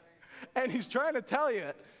 and he's trying to tell you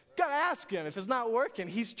it. You gotta ask him. If it's not working,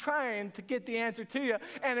 he's trying to get the answer to you.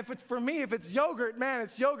 And if it's for me, if it's yogurt, man,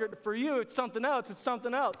 it's yogurt. For you, it's something else. It's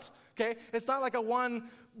something else. Okay? It's not like a one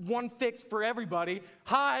fix for everybody.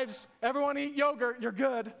 Hives, everyone eat yogurt, you're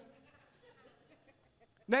good.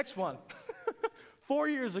 Next one. 4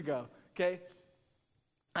 years ago, okay?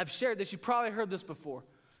 I've shared this. You probably heard this before,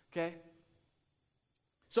 okay?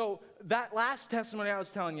 So that last testimony I was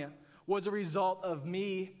telling you was a result of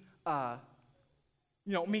me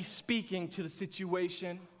me speaking to the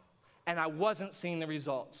situation, and I wasn't seeing the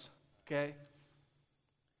results, okay?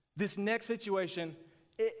 This next situation,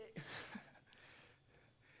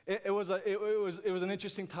 it was an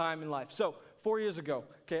interesting time in life. So 4 years ago,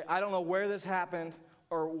 okay, I don't know where this happened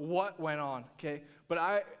or what went on, okay, but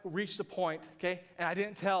I reached a point, okay, and I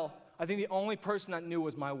didn't tell. I think the only person that knew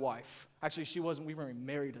was my wife. Actually, she wasn't. We weren't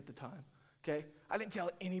married at the time, okay? I didn't tell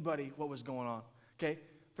anybody what was going on, okay?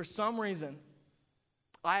 For some reason,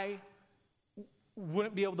 I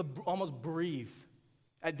wouldn't be able to almost breathe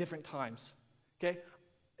at different times, okay?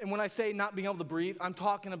 And when I say not being able to breathe, I'm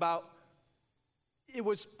talking about it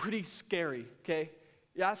was pretty scary, okay?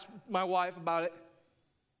 You ask my wife about it.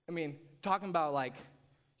 I mean, talking about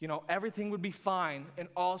everything would be fine, and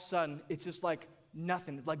all of a sudden, it's just like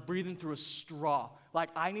nothing. It's like breathing through a straw. Like,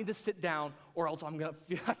 I need to sit down, or else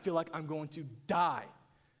I feel like I'm going to die.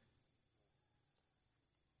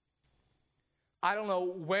 I don't know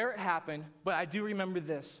where it happened, but I do remember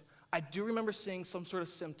this. I do remember seeing some sort of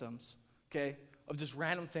symptoms, okay, of just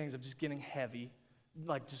random things, of just getting heavy,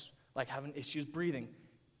 like having issues breathing.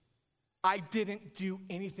 I didn't do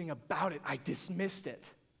anything about it. I dismissed it.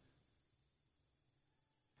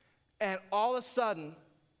 And all of a sudden,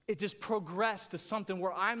 it just progressed to something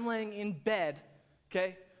where I'm laying in bed,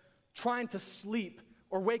 okay, trying to sleep,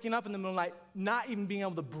 or waking up in the middle of the night, not even being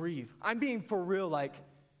able to breathe. I'm being for real,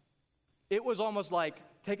 it was almost like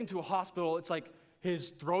taken to a hospital. It's like his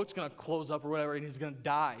throat's going to close up or whatever, and he's going to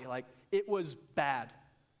die. Like, it was bad.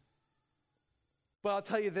 But I'll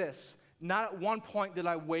tell you this, not at one point did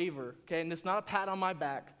I waver, okay? And it's not a pat on my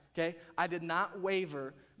back, okay? I did not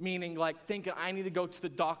waver, meaning like thinking I need to go to the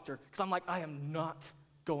doctor, because I'm like, I am not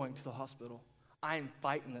going to the hospital. I am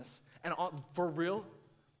fighting this. And for real,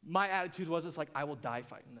 my attitude was, it's like, I will die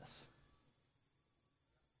fighting this.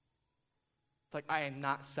 It's like, I am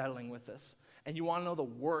not settling with this. And you want to know the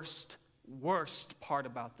worst part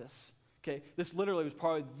about this, okay? This literally was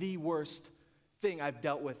probably the worst thing I've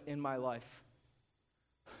dealt with in my life.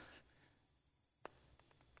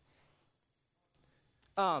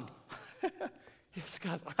 Yes,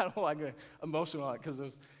 guys, I don't know why I get emotional on it, because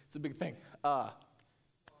it's a big thing.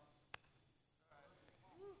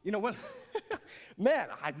 You know what? Man,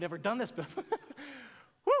 I'd never done this before.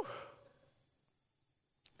 Woo!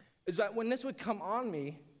 Is that when this would come on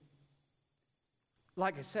me,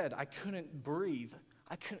 like I said, I couldn't breathe.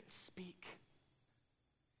 I couldn't speak.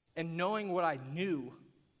 And knowing what I knew,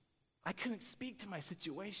 I couldn't speak to my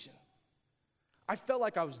situation. I felt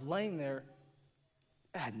like I was laying there,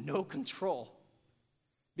 I had no control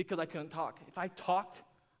because I couldn't talk. If I talked,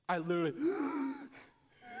 I literally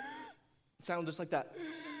it sounded just like that.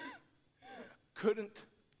 Couldn't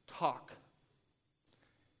talk.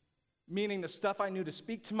 Meaning the stuff I knew to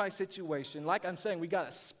speak to my situation, like I'm saying, we got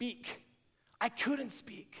to speak. I couldn't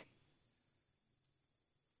speak.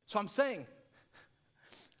 So I'm saying,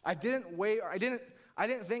 I didn't wait, or I didn't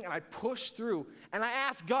think, and I pushed through. And I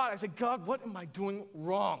asked God, I said, God, what am I doing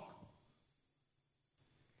wrong?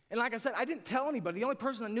 And like I said, I didn't tell anybody. The only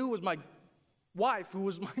person I knew was my wife, who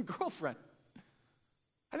was my girlfriend.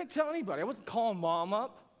 I didn't tell anybody. I wasn't calling mom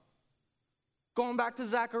up. Going back to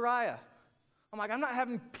Zechariah. I'm like, I'm not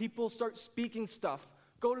having people start speaking stuff.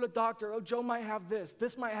 Go to the doctor. Oh, Joe might have this.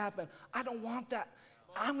 This might happen. I don't want that.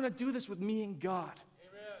 I'm going to do this with me and God.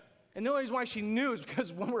 Amen. And the only reason why she knew is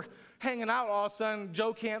because when we're hanging out, all of a sudden,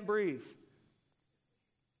 Joe can't breathe.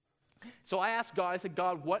 So I asked God, I said,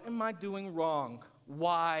 God, what am I doing wrong?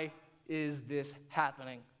 Why is this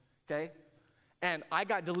happening? Okay? And I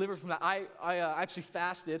got delivered from that. I actually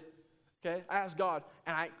fasted. Okay? I asked God,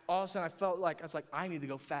 and all of a sudden I felt like, I need to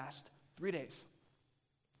go fast 3 days.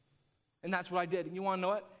 And that's what I did. And you want to know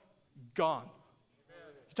what? Gone.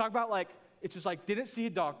 Amen. You talk about it's just like, didn't see a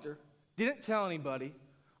doctor, didn't tell anybody.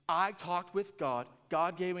 I talked with God.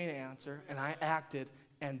 God gave me an answer, and I acted,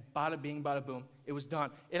 and bada bing, bada boom, it was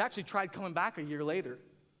done. It actually tried coming back a year later.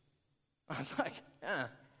 I was like,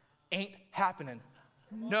 ain't happening.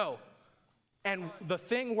 No. And the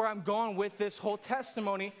thing where I'm going with this whole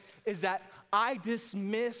testimony is that I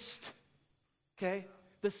dismissed, okay,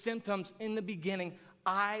 the symptoms in the beginning.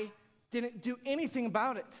 I didn't do anything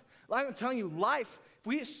about it. Like I'm telling you, life, if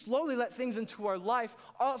we slowly let things into our life,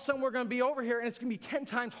 all of a sudden we're going to be over here and it's going to be 10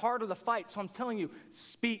 times harder to fight. So I'm telling you,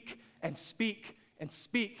 speak and speak and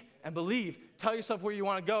speak and believe. Tell yourself where you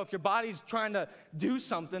want to go. If your body's trying to do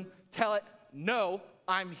something, tell it, no,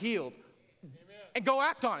 I'm healed. Amen. And go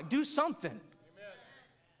act on it. Do something.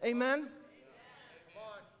 Amen? Amen? Come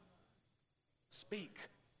on. Speak.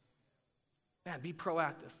 Man, be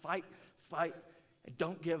proactive. Fight, and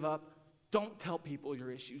don't give up. Don't tell people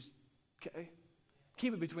your issues, okay?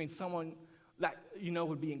 Keep it between someone that you know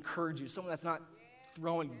would be encourage you, someone that's not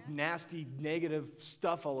throwing nasty, negative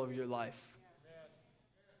stuff all over your life.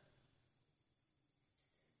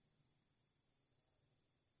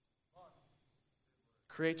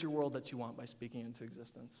 Create your world that you want by speaking into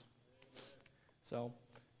existence. So,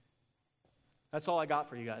 that's all I got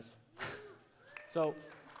for you guys. So,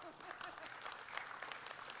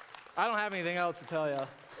 I don't have anything else to tell you.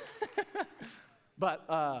 But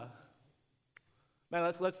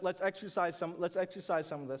man, let's exercise some of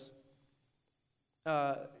this.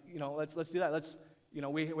 Let's do that.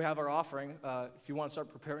 We have our offering. If you want to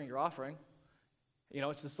start preparing your offering,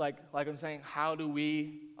 it's just like I'm saying, how do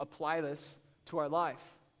we apply this to our life?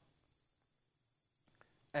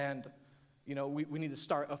 And we need to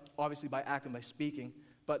start obviously by acting, by speaking.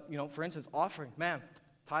 But for instance, offering, man,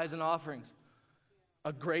 tithes and offerings,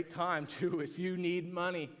 a great time too. If you need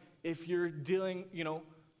money, if you're dealing,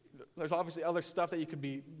 there's obviously other stuff that you could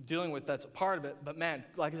be dealing with that's a part of it. But man,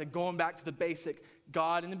 like I said, going back to the basic,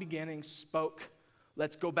 God in the beginning spoke.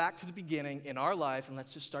 Let's go back to the beginning in our life and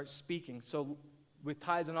let's just start speaking. So with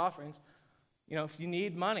tithes and offerings, if you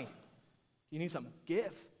need money, you need something,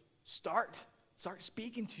 give. Start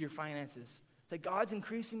speaking to your finances. Say, God's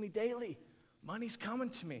increasing me daily. Money's coming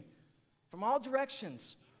to me from all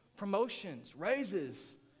directions. Promotions,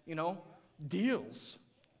 raises, deals,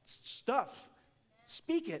 stuff.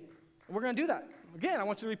 Speak it. And we're going to do that. Again, I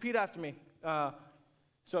want you to repeat after me.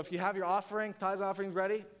 So if you have your offering, tithes and offerings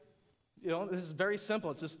ready, this is very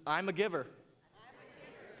simple. It's just, I'm a giver.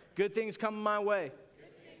 Good things come my way.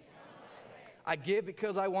 I give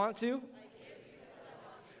because I want to.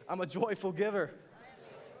 I'm a joyful giver.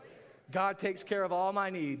 God takes care of all my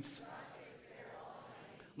needs.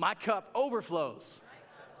 My cup overflows.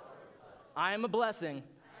 I am a blessing.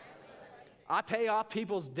 I pay off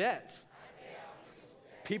people's debts.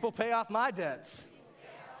 People pay off my debts.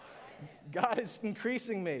 God is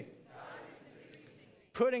increasing me.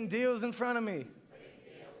 Putting deals in front of me.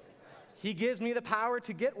 He gives me the power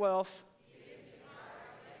to get wealth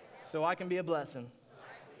so I can be a blessing.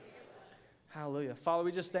 Hallelujah. Father,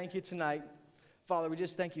 we just thank you tonight. Father, we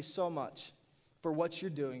just thank you so much for what you're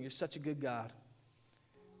doing. You're such a good God.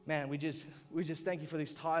 Man, we just thank you for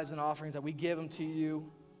these tithes and offerings that we give them to you.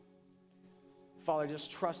 Father, just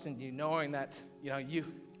trusting you, knowing that,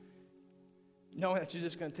 knowing that you're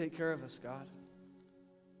just going to take care of us, God.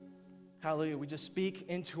 Hallelujah. We just speak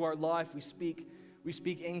into our life. We speak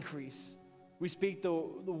increase. We speak the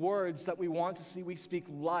words that we want to see. We speak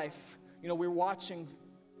life. We're watching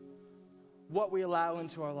what we allow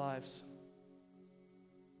into our lives.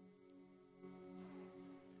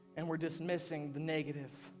 And we're dismissing the negative.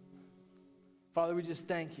 Father, we just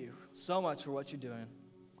thank you so much for what you're doing.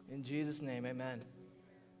 In Jesus' name, amen.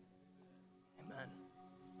 Amen.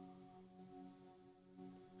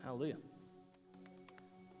 Hallelujah.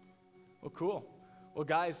 Well, cool. Well,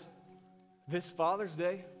 guys, this Father's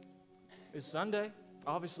Day is Sunday.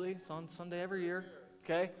 Obviously, it's on Sunday every year.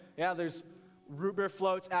 Okay? Yeah, there's root beer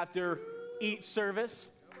floats after each service.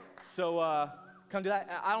 So come do that.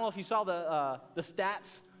 I don't know if you saw the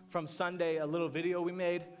stats from Sunday, a little video we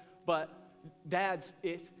made, but dads,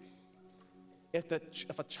 if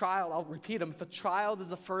a child, I'll repeat them, if a child is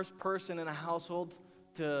the first person in a household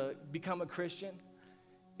to become a Christian,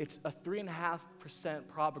 it's a 3.5%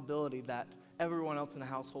 probability that everyone else in the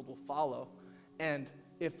household will follow. And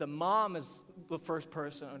if the mom is the first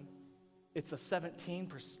person, it's a 17%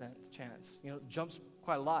 chance. It jumps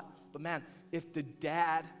quite a lot. But man, if the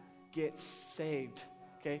dad gets saved,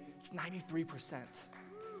 okay, it's 93%.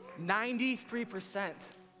 93%.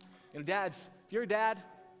 Dads, if you're a dad,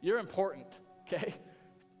 you're important, okay?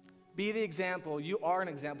 Be the example. You are an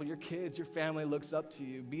example. Your kids, your family looks up to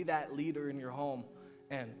you. Be that leader in your home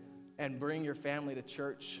and bring your family to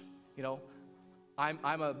church.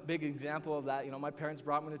 I'm a big example of that. My parents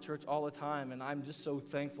brought me to church all the time, and I'm just so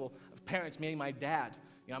thankful of parents, meaning my dad.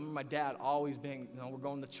 I remember my dad always being, we're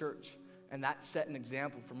going to church, and that set an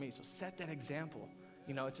example for me. So set that example.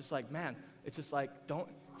 It's just like, man, it's just like, if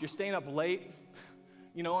you're staying up late,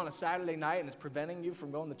 on a Saturday night and it's preventing you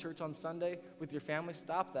from going to church on Sunday with your family,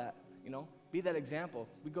 stop that, Be that example.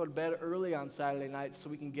 We go to bed early on Saturday nights so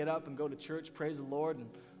we can get up and go to church, praise the Lord, and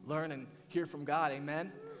learn and hear from God.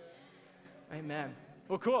 Amen? Amen.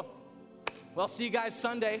 Well, cool. Well, see you guys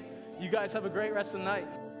Sunday. You guys have a great rest of the night.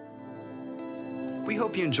 We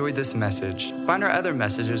hope you enjoyed this message. Find our other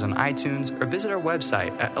messages on iTunes or visit our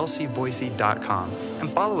website at lcboise.com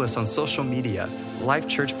and follow us on social media, Life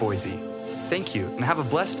Church Boise. Thank you and have a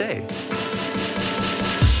blessed day.